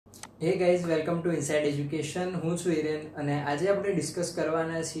Hey guys welcome to inside education. હું છું હિરેન અને આજે આપણે ડિસ્કસ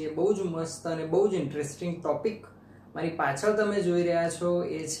કરવાના છીએ બહુ જ મસ્ત અને બહુ જ ઇન્ટરેસ્ટિંગ ટોપિક। મારી પાછળ તમે જોઈ રહ્યા છો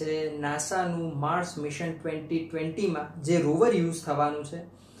એ છે નાસાનું માર્સ મિશન 2020 માં જે રોવર યુઝ થવાનું છે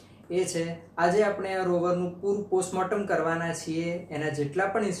એ છે। આજે આપણે આ રોવરનું પૂરું પોસ્ટમોર્ટમ કરવાના છીએ। એના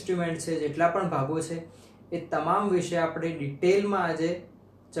જેટલા પણ ઇન્સ્ટ્રુમેન્ટ છે, જેટલા પણ ભાગો છે, એ તમામ વિશે આપણે ડિટેલમાં આજે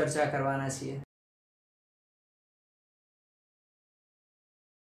ચર્ચા કરવાના છીએ।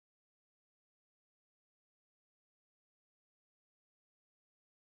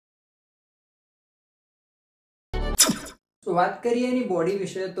 તો વાત કરીએ એની બોડી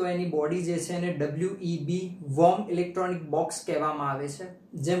વિશે તો એની બોડી જે છે એને WEB વોર્મ ઇલેક્ટ્રોનિક બોક્સ કહેવામાં આવે છે।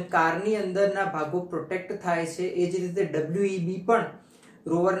 જેમ કારની અંદરના ભાગો પ્રોટેક્ટ થાય છે એ જ રીતે WEB પણ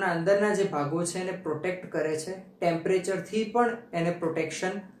રોવરના અંદરના જે ભાગો છે એને પ્રોટેક્ટ કરે છે, ટેમ્પરેચરથી પણ એને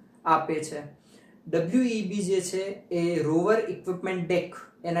પ્રોટેક્શન આપે છે। WEB જે છે એ રોવર ઇક્વિપમેન્ટ ડેક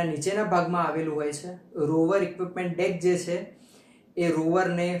એના નીચેના ભાગમાં આવેલું હોય છે। રોવર ઇક્વિપમેન્ટ ડેક જે છે એ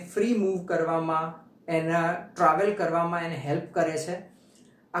રોવરને ફ્રી મૂવ કરવામાં, એના ટ્રાવેલ કરવામાં એને હેલ્પ કરે છે।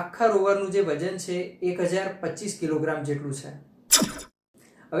 આખા રોવરનું જે વજન છે 1025 કિલોગ્રામ જેટલું છે।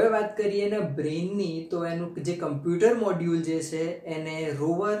 હવે વાત કરીએ એના બ્રેઇનની તો એનું જે કમ્પ્યુટર મોડ્યુલ જે છે એને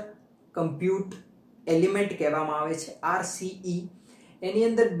રોવર કમ્પ્યુટ એલિમેન્ટ કહેવામાં આવે છે, RCE। એની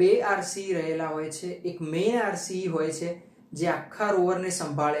અંદર બે RCE રહેલા હોય છે। એક મેઇન RCE હોય છે જે આખા રોવરને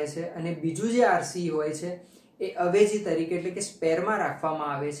સંભાળે છે અને બીજું જે RCE હોય છે એ અવેજી તરીકે એટલે કે સ્પેરમાં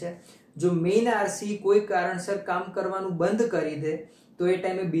રાખવામાં આવે છે। જો મેઇન RCE કોઈ કારણસર કામ કરવાનું બંધ કરી દે તો એ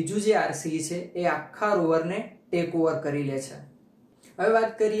ટાઈમે બીજું જે RCE છે એ આખા રોવરને ટેક ઓવર કરી લે છે। હવે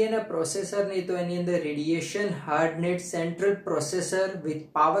વાત કરીએ એના પ્રોસેસરની તો એની અંદર radiation હાર્ડનેટ central processor with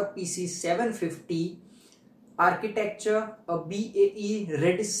power PC 750 architecture BAE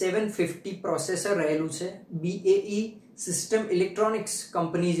red 750 processor રહેલું છે। BAE સિસ્ટમ ઇલેક્ટ્રોનિક્સ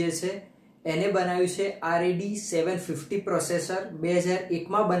કંપની જે છે એને બનાવ્યું છે RAD 750 પ્રોસેસર।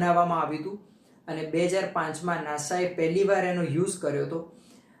 2001માં બનાવવામાં આવ્યું હતું અને 2005માં નાસાએ પહેલી વાર એનો યુઝ કર્યો હતો।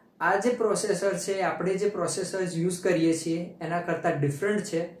 આ જે પ્રોસેસર છે, આપણે જે પ્રોસેસર યુઝ કરીએ છીએ એના કરતાં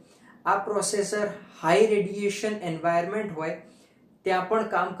ડિફરન્ટ છે। આ પ્રોસેસર હાઈ રેડિયેશન એન્વાયરમેન્ટ હોય ત્યાં પણ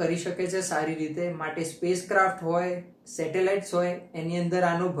કામ કરી શકે છે સારી રીતે, માટે સ્પેસક્રાફ્ટ હોય, સેટેલાઇટ્સ હોય, એની અંદર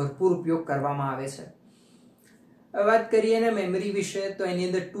આનો ભરપૂર ઉપયોગ કરવામાં આવે છે। વાત કરીએ એના મેમરી વિશે તો એની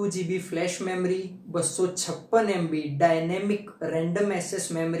અંદર 2GB flash memory, 256 MB dynamic random access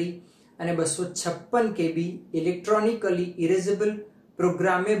memory અને 256 KB electronically erasable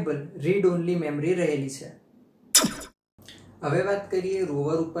programmable read only memory રહેલી છે। હવે વાત કરીએ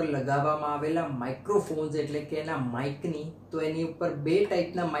રોવર ઉપર લગાવવામાં આવેલા માઇક્રોફોન્સ એટલે કે એના માઇકની તો એની ઉપર બે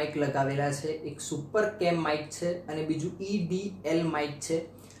ટાઈપના માઇક લગાવેલા છે। એક સુપર કેમ માઇક છે અને બીજું EDL માઇક છે।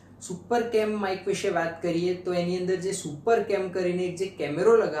 સુપર કેમ માઇક વિશે વાત કરીએ તો એની અંદર જે સુપર કેમ કરીને એક જે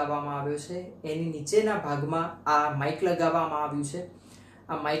કેમેરો લગાવવામાં આવ્યો છે એની નીચેના ભાગમાં આ માઇક લગાવવામાં આવ્યું છે।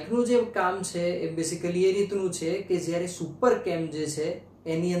 આ માઇકનું જે કામ છે એ બેસિકલી એ રીતનું છે કે જ્યારે સુપર કેમ જે છે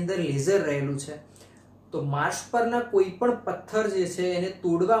એની અંદર લેઝર રહેલું છે તો માર્સ પરના કોઈ પણ પથ્થર જે છે એને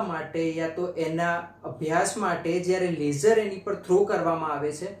તોડવા માટે યા તો એના અભ્યાસ માટે જ્યારે લેઝર એની પર થ્રો કરવામાં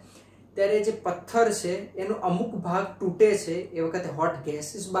આવે છે ત્યારે જે પથ્થર છે એનો અમુક ભાગ તૂટે છે, એ વખતે હોટ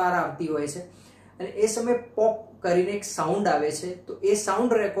ગેસીસ બહાર આવતી હોય છે અને એ સમયે પોપ કરીને એક સાઉન્ડ આવે છે તો એ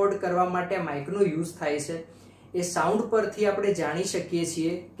સાઉન્ડ રેકોર્ડ કરવા માટે માઇકનો યુઝ થાય છે। એ સાઉન્ડ પરથી આપણે જાણી શકીએ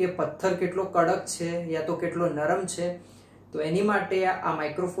છીએ કે પથ્થર કેટલો કડક છે યા તો કેટલો નરમ છે, તો એની માટે આ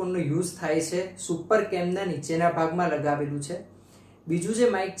માઇક્રોફોનનો યુઝ થાય છે। સુપર કેમના નીચેના ભાગમાં લગાવેલું છે। બીજું જે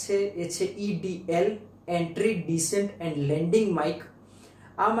માઇક છે એ છે EDL entry descent and landing Mike.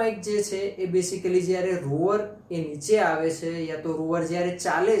 આ માઇક જે છે એ બેસિકલી જ્યારે રોવર એ નીચે આવે છે યા તો રોવર જ્યારે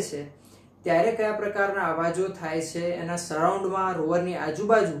ચાલે છે ત્યારે કયા પ્રકારના અવાજો થાય છે, એના સરાઉન્ડમાં રોવરની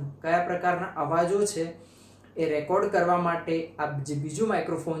આજુબાજુ કયા પ્રકારના અવાજો છે એ રેકોર્ડ કરવા માટે આ જે બીજું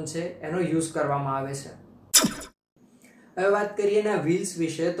માઇક્રોફોન છે એનો યુઝ કરવામાં આવે છે। હવે વાત કરીએ એના વ્હીલ્સ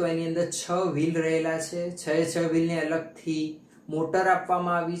વિશે તો એની અંદર 6 વ્હીલ રહેલા છે। 6 વ્હીલને અલગથી મોટર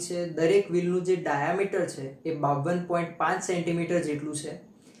આપવામાં આવી છે। દરેક વ્હીલનું જે ડાયામીટર છે એ 52.5 સેન્ટીમીટર જેટલું છે।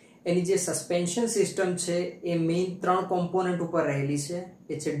 એની જે સસ્પેન્શન સિસ્ટમ છે એ મેઇન 3 કોમ્પોનન્ટ ઉપર રહેલી છે,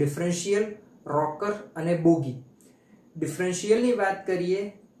 એ છે ડિફરન્શિયલ, રોકર અને બોગી। ડિફરન્શિયલની વાત કરીએ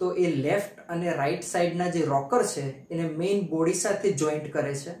તો એ લેફ્ટ અને રાઈટ સાઈડના જે રોકર છે એને મેઇન બોડી સાથે જોઈન્ટ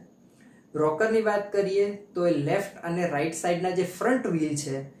કરે છે। રોકરની વાત કરીએ તો એ લેફ્ટ અને રાઈટ સાઈડના જે ફ્રન્ટ વ્હીલ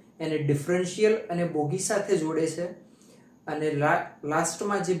છે એને ડિફરન્શિયલ અને બોગી સાથે જોડે છે અને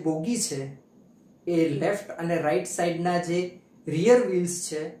લાસ્ટમાં જે બોગી છે એ લેફ્ટ અને રાઈટ સાઈડના જે રિયર વ્હીલ્સ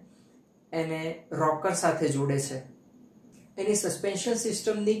છે એને રોકર સાથે જોડે છે। એની સસ્પેન્શન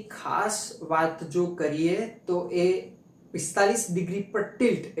સિસ્ટમની ખાસ વાત જો કરીએ તો એ 45 ડિગ્રી પર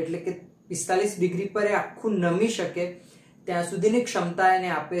ટિલ્ટ એટલે કે 45 ડિગ્રી પર એ આખું નમી શકે ત્યાં સુધીની ક્ષમતા એને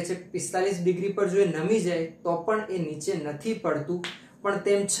આપે છે. 45 ડિગ્રી પર જો એ નમી જાય તો પણ એ નીચે નથી પડતું, પણ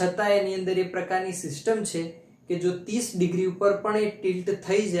તેમ છતાં એની અંદર એ પ્રકારની સિસ્ટમ છે કે જો 30 ડિગ્રી ઉપર પણ એ ટિલ્ટ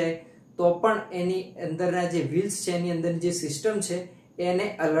થઈ જાય તો પણ એની અંદરના જે વ્હીલ્સ છે એની અંદર જે સિસ્ટમ છે એને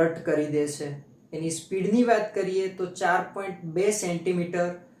અલર્ટ કરી દે છે. એની સ્પીડની વાત કરીએ તો 4.2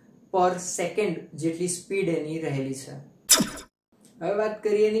 સેન્ટીમીટર પર સેકન્ડ જેટલી સ્પીડ એની રહેલી છે. હવે વાત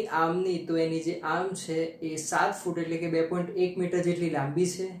કરીએ એની આર્મની, તો એની જે આર્મ છે એ 7 ફૂટ એટલે કે 2.1 મીટર જેટલી લાંબી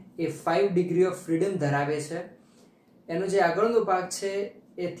છે. એ 5 ડિગ્રી ઓફ ફ્રીડમ ધરાવે છે. એનો જે આગળનો ભાગ છે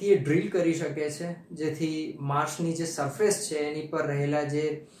એથી એ ડ્રીલ કરી શકે છે, જેથી માર્સની જે સરફેસ છે એની પર રહેલા જે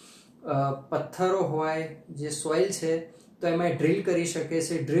પથ્થરો હોય, જે સોઇલ છે, તો એમાં ડ્રીલ કરી શકે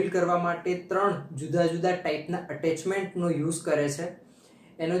છે. ડ્રીલ કરવા માટે 3 જુદા જુદા ટાઈપના અટેચમેન્ટનો યુઝ કરે છે.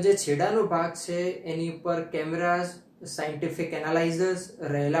 એનો જે છેડાનો ભાગ છે એની ઉપર કેમેરાસ, સાયન્ટિફિક એનાલાઇઝર્સ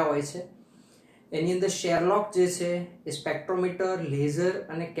રહેલા હોય છે. એની અંદર શેરલોક જે છે એ સ્પેક્ટ્રોમીટર, લેઝર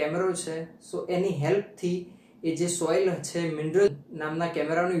અને કેમેરો છે. સો એની હેલ્પથી એ જે સોઇલ છે, મિનરલ નામના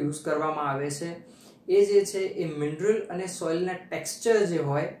કેમેરાનો યુઝ કરવામાં આવે છે. એ જે છે એ મિનરલ અને સોઇલના ટેક્સચર જે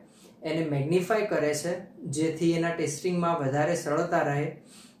હોય એને મેગ્નિફાય કરે છે, જેથી એના ટેસ્ટિંગમાં વધારે સરળતા રહે.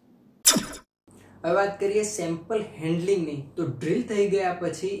 હવે વાત કરીએ સેમ્પલ હેન્ડલિંગની, તો ડ્રીલ થઈ ગયા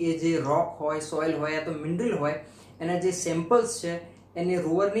પછી એ જે રોક હોય, સોઇલ હોય યા તો મિનરલ હોય, એના જે સેમ્પલ્સ છે એને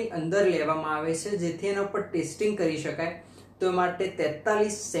રોવરની અંદર લેવામાં આવે છે, જેથી એના ઉપર ટેસ્ટિંગ કરી શકાય. તો એ માટે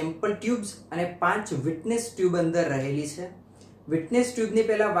 43 સેમ્પલ ટ્યુબ્સ અને 5 વિટનેસ ટ્યુબ અંદર રહેલી છે. વિટનેસ ટ્યુબની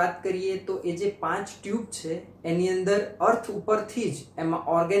પહેલા વાત કરીએ તો એ જે 5 ટ્યુબ છે એની અંદર અર્થ ઉપરથી જ એમાં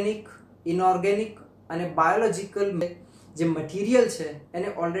ઓર્ગેનિક, ઇનઓર્ગેનિક અને બાયોલોજિકલ જે મટીરિયલ છે એને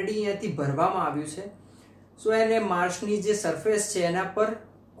ઓલરેડી અહીંયાથી ભરવામાં આવ્યું છે. સો એને માર્સની જે સરફેસ છે એના પર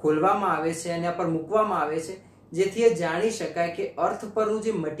ખોલવામાં આવે છે, એના પર મૂકવામાં આવે છે, જેથી એ જાણી શકાય કે અર્થ પરનું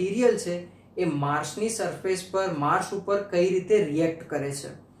જે મટીરિયલ છે એ માર્સની સરફેસ પર, માર્સ ઉપર કઈ રીતે રિએક્ટ કરે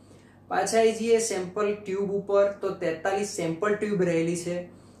છે. પાછા આવી જઈએ સેમ્પલ ટ્યુબ ઉપર, તો 43 સેમ્પલ ટ્યુબ રહેલી છે.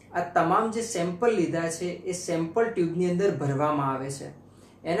 આ તમામ જે સેમ્પલ લીધા છે એ સેમ્પલ ટ્યુબની અંદર ભરવામાં આવે છે.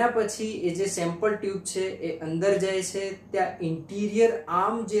 એના પછી એ જે સેમ્પલ ટ્યુબ છે એ અંદર જાય છે. ત્યાં ઇન્ટિરિયર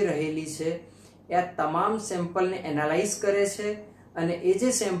આર્મ જે રહેલી છે એ આ તમામ સેમ્પલને એનાલાઇઝ કરે છે, અને એ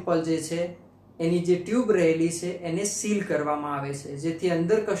જે સેમ્પલ જે છે એની જે ટ્યુબ રહેલી છે એને સીલ કરવામાં આવે છે, જેથી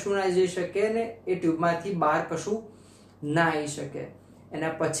અંદર કશું ના જઈ શકે ને એ ટ્યુબમાંથી બહાર કશું ના આવી શકે.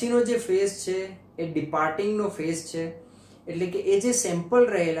 એના પછીનો જે ફેઝ છે એ ડિપાર્ટિંગનો ફેઝ છે, એટલે કે એ જે સેમ્પલ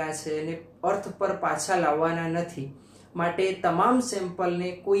રહેલા છે એને અર્થ પર પાછા લાવવાના નથી, માટે તમામ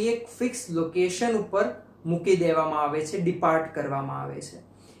સેમ્પલને કોઈ એક ફિક્સ લોકેશન ઉપર મૂકી દેવામાં આવે છે, ડિપાર્ટ કરવામાં આવે છે.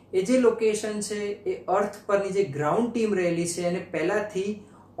 એ જે લોકેશન છે એ અર્થ પરની જે ગ્રાઉન્ડ ટીમ રહેલી છે એને પહેલાથી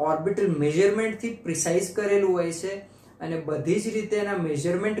ઓર્બિટલ મેઝરમેન્ટથી પ્રિસાઇઝ કરેલું હોય છે, અને બધી જ રીતે એના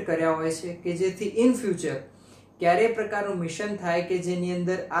મેઝરમેન્ટ કર્યા હોય છે કે જેથી ઇન ફ્યુચર ક્યારે પ્રકારનું મિશન થાય કે જેની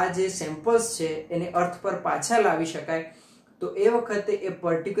અંદર આ જે સેમ્પલ્સ છે એને અર્થ પર પાછા લાવી શકાય, તો એ વખતે એ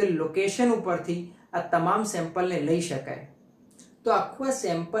પર્ટિક્યુલર લોકેશન ઉપરથી આ તમામ સેમ્પલને લઈ શકાય. તો આખું આ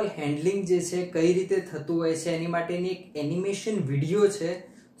સેમ્પલ હેન્ડલિંગ જે છે કઈ રીતે થતું હોય છે એની માટેની એક એનિમેશન વિડીયો છે.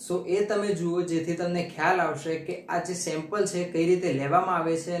 સો એ તમે જુઓ, જેથી તમને ખ્યાલ આવશે કે આ જે સેમ્પલ છે કઈ રીતે લેવામાં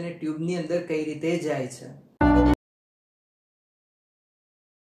આવે છે અને ટ્યુબની અંદર કઈ રીતે જાય છે.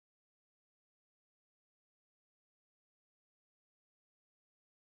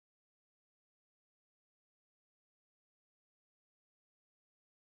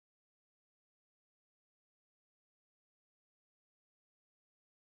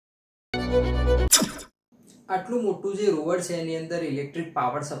 આટલું મોટું જે રોવર છે એની અંદર ઇલેક્ટ્રિક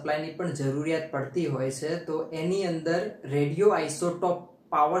પાવર સપ્લાયની પણ જરૂરિયાત પડતી હોય છે, તો એની અંદર રેડિયો આઇસોટોપ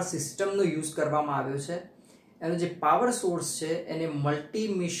પાવર સિસ્ટમનો યુઝ કરવામાં આવ્યો છે. એનો જે પાવર સોર્સ છે એને multi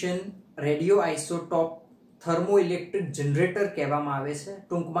mission radio isotope thermo electric generator કહેવામાં આવે છે,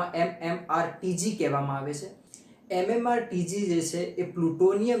 ટૂંકમાં MMRTG કહેવામાં આવે છે. MMRTG જે છે એ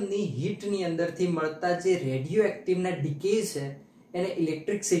પ્લુટોનિયમની હીટની અંદરથી મળતા જે રેડિયો એક્ટિવના ડીકે છે એને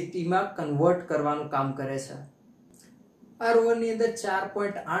ઇલેક્ટ્રિસિટીમાં કન્વર્ટ કરવાનું કામ કરે છે. આ રોવરની અંદર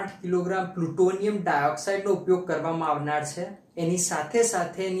 4.8 કિલોગ્રામ પ્લુટોનિયમ ડાયોક્સાઇડનો ઉપયોગ કરવામાં આવનાર છે. એની સાથે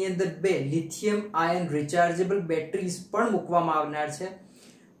સાથે એની અંદર 2 લિથિયમ આયન રિચાર્જેબલ બેટરીઝ પણ મૂકવામાં આવનાર છે.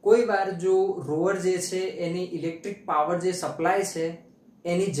 કોઈ વાર જો રોવર જે છે એની ઇલેક્ટ્રિક પાવર જે સપ્લાય છે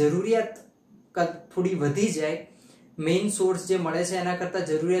એની જરૂરિયાત થોડી વધી જાય, મેઇન સોર્સ જે મળે છે એના કરતાં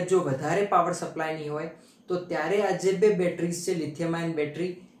જરૂરિયાત જો વધારે પાવર સપ્લાયની હોય, તો ત્યારે આ જે 2 બેટરીઝ છે, લિથિયમ આયન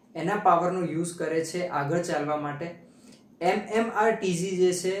બેટરી, એના પાવરનો યુઝ કરે છે આગળ ચાલવા માટે. MMRTG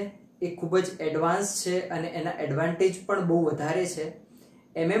જે છે એ ખૂબ જ એડવાન્સ છે અને એના એડવાન્ટેજ પણ બહુ વધારે છે.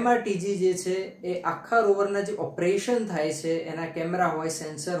 MMRTG જે છે એ આખા રોવરના જે ઓપરેશન થાય છે, એના કેમેરા હોય,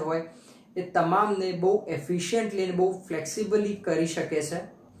 સેન્સર હોય, એ તમામને બહુ એફિશિયન્ટલી અને બહુ ફ્લેક્સિબલી કરી શકે છે.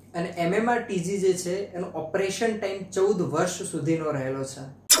 અને MMRTG જે છે એનો ઓપરેશન ટાઈમ 14 વર્ષ સુધીનો રહેલો છે.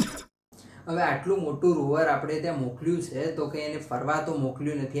 હવે આટલું મોટું રોવર આપણે ત્યાં મોકલ્યું છે તો કંઈ એને ફરવા તો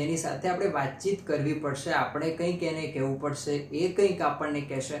મોકલ્યું નથી, એની સાથે આપણે વાતચીત કરવી પડશે, આપણે કંઈક એને કહેવું પડશે, એ કંઈક આપણને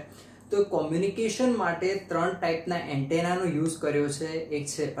કહેશે. તો કોમ્યુનિકેશન માટે 3 ટાઈપના એન્ટેનાનો યુઝ કર્યો છે. એક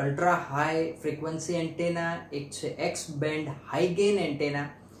છે અલ્ટ્રા હાઈ ફ્રીક્વન્સી એન્ટેના, એક છે x band high gain antenna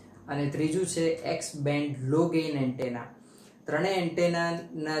અને ત્રીજું છે એક્સ બેન્ડ લો ગેઇન એન્ટેના. ત્રણેય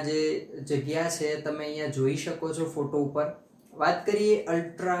એન્ટેનાના જે જગ્યા છે તમે અહીંયા જોઈ શકો છો ફોટો ઉપર. વાત કરીએ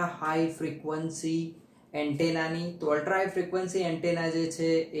અલ્ટ્રા હાઈ ફ્રીક્વન્સી એન્ટેનાની, તો અલ્ટ્રા હાઈ ફ્રીક્વન્સી એન્ટેના જે છે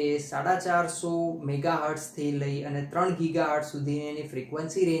એ 450 મેગાહર્ટ્ઝ થી લઈ અને 3 ગીગાહર્ટ્ઝ સુધીની એની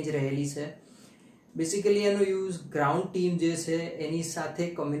ફ્રીક્વન્સી રેન્જ રહેલી છે. બેસિકલી એનો યુઝ ગ્રાઉન્ડ ટીમ જે છે એની સાથે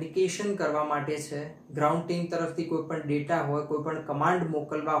કમ્યુનિકેશન કરવા માટે છે. ગ્રાઉન્ડ ટીમ તરફથી કોઈ પણ ડેટા હોય, કોઈ પણ કમાન્ડ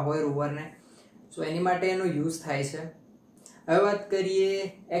મોકલવા હોય રોવરને, સો એની માટે એનો યુઝ થાય છે. હવે વાત કરીએ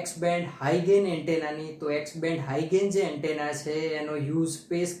એક્સ બેન્ડ હાઈ ગેઇન એન્ટેનાની, તો એક્સ બેન્ડ હાઈ ગેઇન જે એન્ટેના છે એનો યુઝ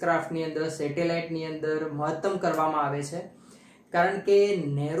સ્પેસક્રાફ્ટની અંદર, સેટેલાઇટની અંદર મહત્તમ કરવામાં આવે છે, કારણ કે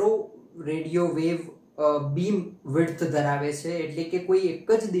narrow radio wave beam width ધરાવે છે. એટલે કે કોઈ એક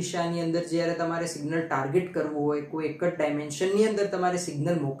જ દિશાની અંદર જ્યારે તમારે સિગ્નલ ટાર્ગેટ કરવું હોય, કોઈ એક જ ડાયમેન્શનની અંદર તમારે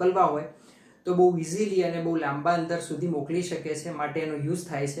સિગ્નલ મોકલવા હોય તો બહુ ઇઝીલી અને બહુ લાંબા અંતર સુધી મોકલી શકે છે, માટે એનો યુઝ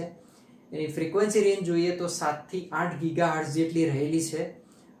થાય છે. એની ફ્રીક્વન્સી રેન્જ જોઈએ તો 7 થી 8 ગીગાહર્ટ્ઝ જેટલી રહેલી છે.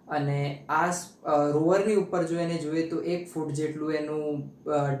 અને આ રોવરની ઉપર જો એને જોઈએ તો 1 ફૂટ જેટલું એનું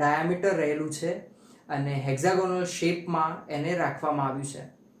ડાયામીટર રહેલું છે અને હેક્ઝાગોનલ શેપમાં એને રાખવામાં આવ્યું છે.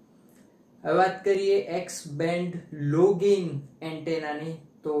 હવે વાત કરીએ એક્સ બેન્ડ લો ગેઇન એન્ટેનાની,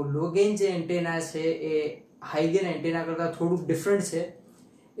 તો લો ગેઇન જે એન્ટેના છે એ હાઈ ગેઇન એન્ટેના કરતાં થોડુંક ડિફરન્ટ છે.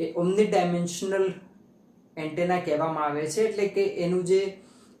 એ ઓમ્ની ડાયમેન્શનલ એન્ટેના કહેવામાં આવે છે, એટલે કે એનું જે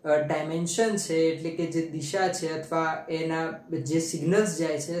ડાયમેન્શન છે, એટલે કે જે દિશા છે અથવા એના જે સિગ્નલ્સ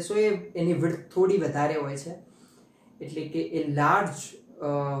જાય છે, સો એની વિડ્થ થોડી વધારે હોય છે. એટલે કે એ large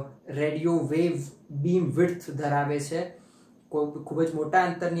radio wave beam width ધરાવે છે. ખૂબ જ મોટા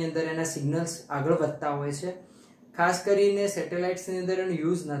અંતરની અંદર એના સિગ્નલ્સ આગળ વધતા હોય છે. ખાસ કરીને સેટેલાઇટ્સની અંદર એનો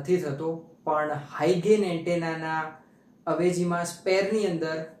યુઝ નથી થતો, પણ હાઈ ગેઇન એન્ટેનાના અવેજીમાં સ્પેરની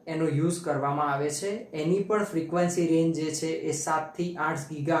અંદર એનો યુઝ કરવામાં આવે છે. એની પણ ફ્રીક્વન્સી રેન્જ જે છે એ 7 થી 8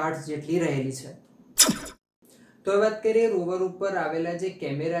 ગીગાહર્ટ્ઝ જેટલી રહેલી છે. તો વાત કરીએ રોવર ઉપર આવેલા જે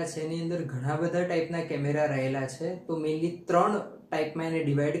કેમેરા છે એની અંદર ઘણા બધા ટાઈપના કેમેરા રહેલા છે. તો મેઇનલી 3 ટાઈપમાં એને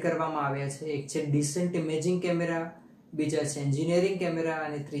ડિવાઈડ કરવામાં આવ્યા છે. એક છે ડિસન્ટ ઇમેજિંગ કેમેરા, બીજા છે એન્જિનિયરિંગ કેમેરા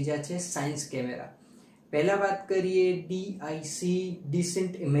અને ત્રીજા છે સાયન્સ કેમેરા. પહેલા વાત કરીએ DIC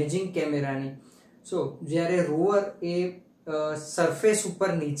ડિસન્ટ ઇમેજિંગ કેમેરાની. સો જ્યારે રોવર એ સરફેસ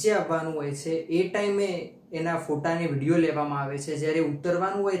ઉપર નીચે આવવાનું હોય છે એ ટાઈમે એના ફોટાને વિડીયો લેવામાં આવે છે. જ્યારે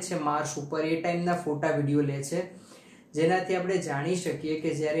ઉતરવાનું હોય છે માર્સ ઉપર એ ટાઈમના ફોટા વિડીયો લે છે, જેનાથી આપણે જાણી શકીએ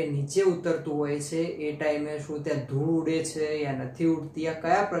કે જ્યારે નીચે ઉતરતું હોય છે એ ટાઈમે શું ત્યાં ધૂળ ઉડે છે યા નથી ઉડતી, યા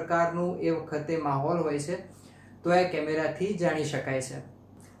કયા પ્રકારનું એ વખતે માહોલ હોય છે, તો આ કેમેરાથી જાણી શકાય છે.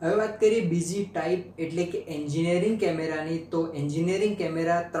 હવે વાત કરીએ બીજી ટાઈપ એટલે કે એન્જિનિયરિંગ કેમેરાની. તો એન્જિનિયરિંગ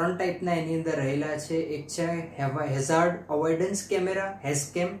કેમેરા 3 ટાઈપના એની અંદર રહેલા છે. એક છે હેઝાર્ડ અવોઇડન્સ કેમેરા,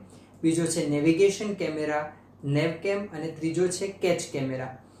 હેઝકેમ, બીજો છે નેવિગેશન કેમેરા, નેવકેમ અને ત્રીજો છે કેચ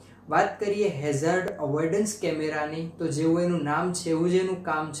કેમેરા. વાત કરીએ હેઝાર્ડ અવોઇડન્સ કેમેરાની, તો જેવું એનું નામ છે એવું જ એનું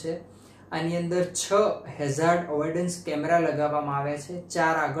કામ છે. આની અંદર 6 હેઝાર્ડ અવોઇડન્સ કેમેરા લગાવવામાં આવ્યા છે,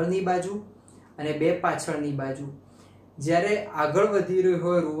 4 આગળની બાજુ અને 2 પાછળની બાજુ. જ્યારે આગળ વધી રહ્યું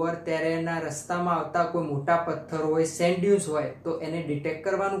હોય રોવર ત્યારે એના રસ્તામાં આવતા કોઈ મોટા પથ્થર હોય, સેન્ડ ડ્યુન્સ હોય, તો એને ડિટેક્ટ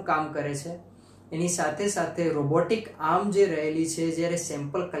કરવાનું કામ કરે છે. એની સાથે સાથે રોબોટિક આર્મ જે રહેલી છે જ્યારે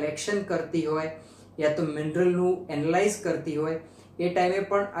સેમ્પલ કલેક્શન કરતી હોય યા તો મિનરલનું એનાલાઇઝ કરતી હોય એ ટાઈમે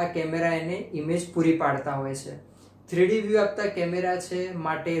પણ આ કેમેરા એને ઇમેજ પૂરી પાડતા હોય છે. 3D વ્યૂ આપતા કેમેરા છે,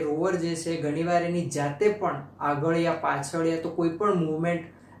 માટે રોવર જે છે ઘણીવાર એની જાતે પણ આગળ યા પાછળ યા તો કોઈ પણ મૂવમેન્ટ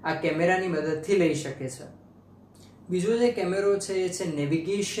આ કેમેરાની મદદથી લઈ શકે છે. બીજો જે કેમેરો છે એ છે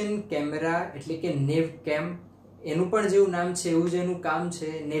નેવિગેશન કેમેરા એટલે કે નેવકેમ. એનું પણ જેવું નામ છે એવું જ એનું કામ છે.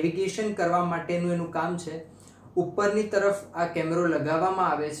 નેવિગેશન કરવા માટેનું એનું કામ છે. ઉપરની તરફ આ કેમેરો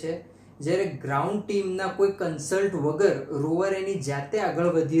લગાવવામાં આવે છે. જ્યારે ગ્રાઉન્ડ ટીમના કોઈ કન્સલ્ટ વગર રોવર એની જાતે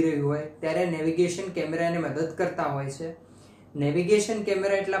આગળ વધી રહ્યું હોય ત્યારે નેવિગેશન કેમેરાને મદદ કરતા હોય છે. નેવિગેશન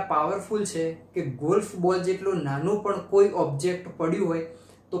કેમેરા એટલા પાવરફુલ છે કે ગોલ્ફ બોલ જેટલું નાનું પણ કોઈ ઓબ્જેક્ટ પડ્યું હોય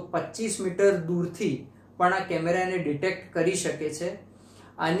તો 25 મીટર દૂરથી પણ આ કેમેરાને ડિટેક્ટ કરી શકે છે.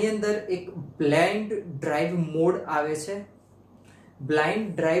 આની અંદર એક બ્લાઇન્ડ ડ્રાઇવ મોડ આવે છે. બ્લાઇન્ડ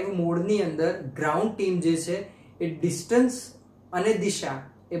ડ્રાઇવ મોડની અંદર ગ્રાઉન્ડ ટીમ જે છે એ ડિસ્ટન્સ અને દિશા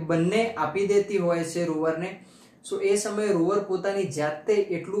એ બંને આપી દેતી હોય છે રોવરને. સો એ સમયે રોવર પોતાની જાતે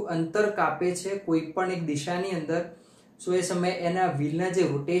એટલું અંતર કાપે છે કોઈ પણ એક દિશાની અંદર. સો એ સમયે એના વ્હીલના જે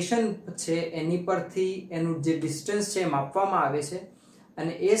રોટેશન છે એની પરથી એનું જે ડિસ્ટન્સ છે માપવામાં આવે છે,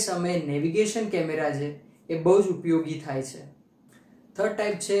 અને એ સમયે નેવિગેશન કેમેરા છે એ બહુ જ ઉપયોગી થાય છે. થર્ડ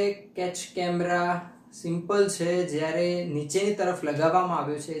ટાઈપ છે કેચ કેમેરા. સિમ્પલ છે, જ્યારે નીચેની તરફ લગાવવામાં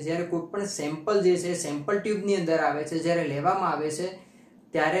આવ્યો છે, જ્યારે કોઈ પણ સેમ્પલ જે છે સેમ્પલ ટ્યુબની અંદર આવે છે, જ્યારે લેવામાં આવે છે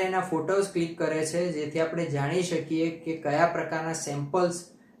ત્યારે એના ફોટોઝ ક્લિક કરે છે, જેથી આપણે જાણી શકીએ કે કયા પ્રકારના સેમ્પલ્સ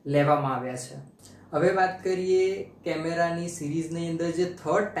લેવામાં આવ્યા છે. હવે વાત કરીએ કેમેરાની સિરીઝની અંદર જે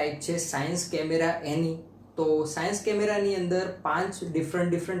થર્ડ ટાઈપ છે સાયન્સ કેમેરા એની. તો સાયન્સ કેમેરાની અંદર 5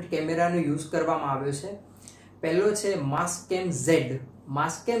 ડિફરન્ટ કેમેરાનો યુઝ કરવામાં આવ્યો છે. પહેલો છે માસ્કેમ ઝેડ.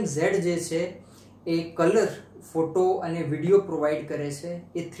 માસ્કેમ ઝેડ જે છે એ કલર, ફોટો અને વિડીયો પ્રોવાઈડ કરે છે.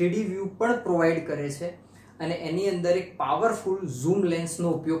 એ 3D વ્યૂ પણ પ્રોવાઈડ કરે છે, અને એની અંદર એક પાવરફુલ ઝૂમ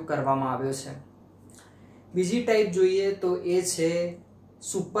લેન્સનો ઉપયોગ કરવામાં આવ્યો છે. બીજી ટાઈપ જોઈએ તો એ છે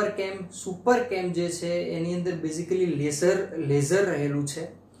સુપરકેમ. સુપરકેમ જે છે એની અંદર બેઝિકલી લેઝર રહેલું છે.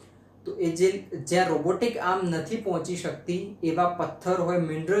 તો એ જ્યાં રોબોટિક આર્મ નથી પહોંચી શકતી એવા પથ્થર હોય,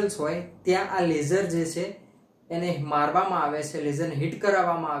 મિનરલ્સ હોય, ત્યાં આ લેઝર જે છે એને મારવામાં આવે છે, લેઝરને હિટ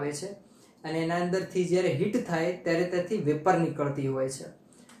કરાવવામાં આવે છે, અને એના અંદરથી જ્યારે હિટ થાય ત્યારે ત્યાંથી વેપર નીકળતી હોય છે.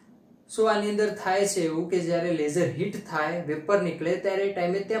 સો આની અંદર થાય છે એવું કે જ્યારે લેઝર હિટ થાય, વેપર નીકળે, ત્યારે એ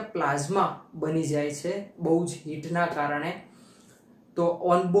ટાઈમે ત્યાં પ્લાઝમા બની જાય છે બહુ જ હીટના કારણે. તો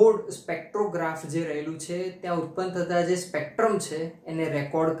ઓનબોર્ડ સ્પેક્ટ્રોગ્રાફ જે રહેલું છે ત્યાં ઉત્પન્ન થતા જે સ્પેક્ટ્રમ છે એને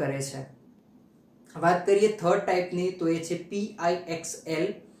રેકોર્ડ કરે છે. વાત કરીએ થર્ડ ટાઈપની તો એ છે PIXL.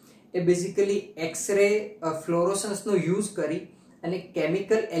 એ બેઝિકલી એક્સરે ફ્લોરોસન્સનો યુઝ કરી અને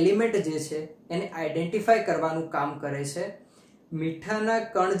કેમિકલ એલિમેન્ટ જે છે એને આઈડેન્ટિફાય કરવાનું કામ કરે છે. મીઠાના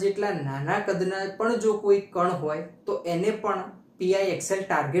કણ જેટલા નાના કદના પણ જો કોઈ કણ હોય તો એને પણ PIXL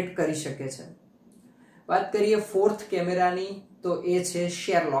ટાર્ગેટ કરી શકે છે. વાત કરીએ ફોર્થ કેમેરાની તો એ છે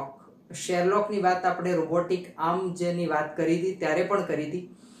શેરલોક. શેરલોકની વાત આપણે રોબોટિક આર્મ જેની વાત કરી હતી ત્યારે પણ કરી હતી.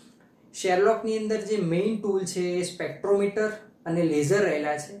 શેરલોકની અંદર જે મેઇન ટૂલ છે એ સ્પેક્ટ્રોમીટર અને લેઝર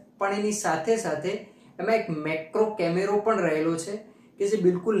રહેલા છે, પણ એની સાથે સાથે એમાં એક મેક્રો કેમેરો પણ રહેલો છે કે જે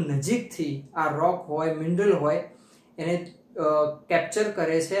બિલકુલ નજીકથી આ રોક હોય, મિનરલ હોય એને કેપ્ચર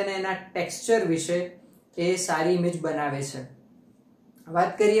કરે છે અને એના ટેક્સચર વિશે એ સારી ઇમેજ બનાવે છે.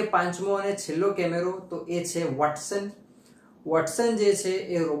 વાત કરીએ પાંચમો અને છેલ્લો કેમેરો તો એ છે વોટસન. વોટસન જે છે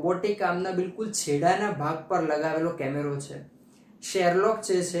એ રોબોટિક આર્મના બિલકુલ છેડાના ભાગ પર લગાવેલો કેમેરો છે. શેરલોક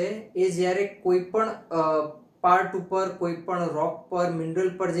જે છે એ જ્યારે કોઈ પણ પાર્ટ ઉપર, કોઈ પણ રોક પર, મિનરલ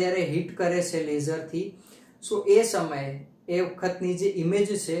પર જ્યારે હિટ કરે છે લેઝરથી, સો એ સમયે એ વખતની જે ઇમેજ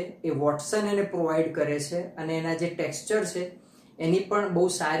છે એ વોટસન એને પ્રોવાઈડ કરે છે, અને એના જે ટેક્સચર છે એની પણ બહુ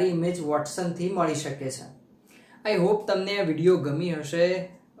સારી ઇમેજ વોટસનથી મળી શકે છે. આઈ હોપ તમને આ વિડીયો ગમી હશે.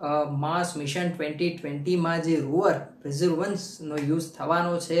 માર્સ મિશન 2020માં જે રોવર perseverance નો યુઝ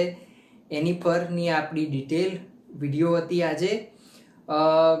થવાનો છે એની પરની આપણી ડિટેલ વિડીયો હતી આજે.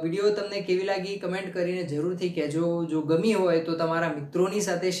 વિડીયો તમને કેવી લાગી કમેન્ટ કરીને જરૂરથી કહેજો. જો ગમી હોય તો તમારા મિત્રોની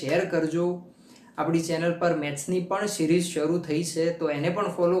સાથે શેર કરજો. આપણી ચેનલ પર મેથ્સની પણ સિરીઝ શરૂ થઈ છે તો એને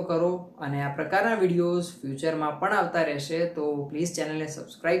પણ ફોલો કરો, અને આ પ્રકારના વિડીયોઝ ફ્યુચરમાં પણ આવતા રહેશે, તો પ્લીઝ ચેનલને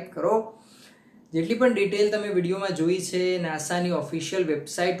સબસ્ક્રાઈબ કરો. જેટલી પણ ડિટેલ તમે વિડીયોમાં જોઈ છે નાસાની ઓફિશિયલ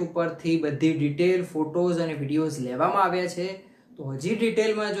વેબસાઇટ ઉપરથી બધી ડિટેલ, ફોટોઝ અને વિડીયોઝ લેવામાં આવ્યા છે. તો હજી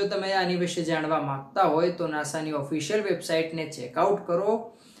ડિટેલમાં જો તમે આની વિશે જાણવા માંગતા હોય તો નાસાની ઓફિશિયલ વેબસાઇટને ચેકઆઉટ કરો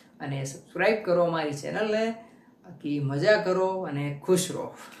અને સબસ્ક્રાઈબ કરો અમારી ચેનલને. બાકી મજા કરો અને ખુશ રહો.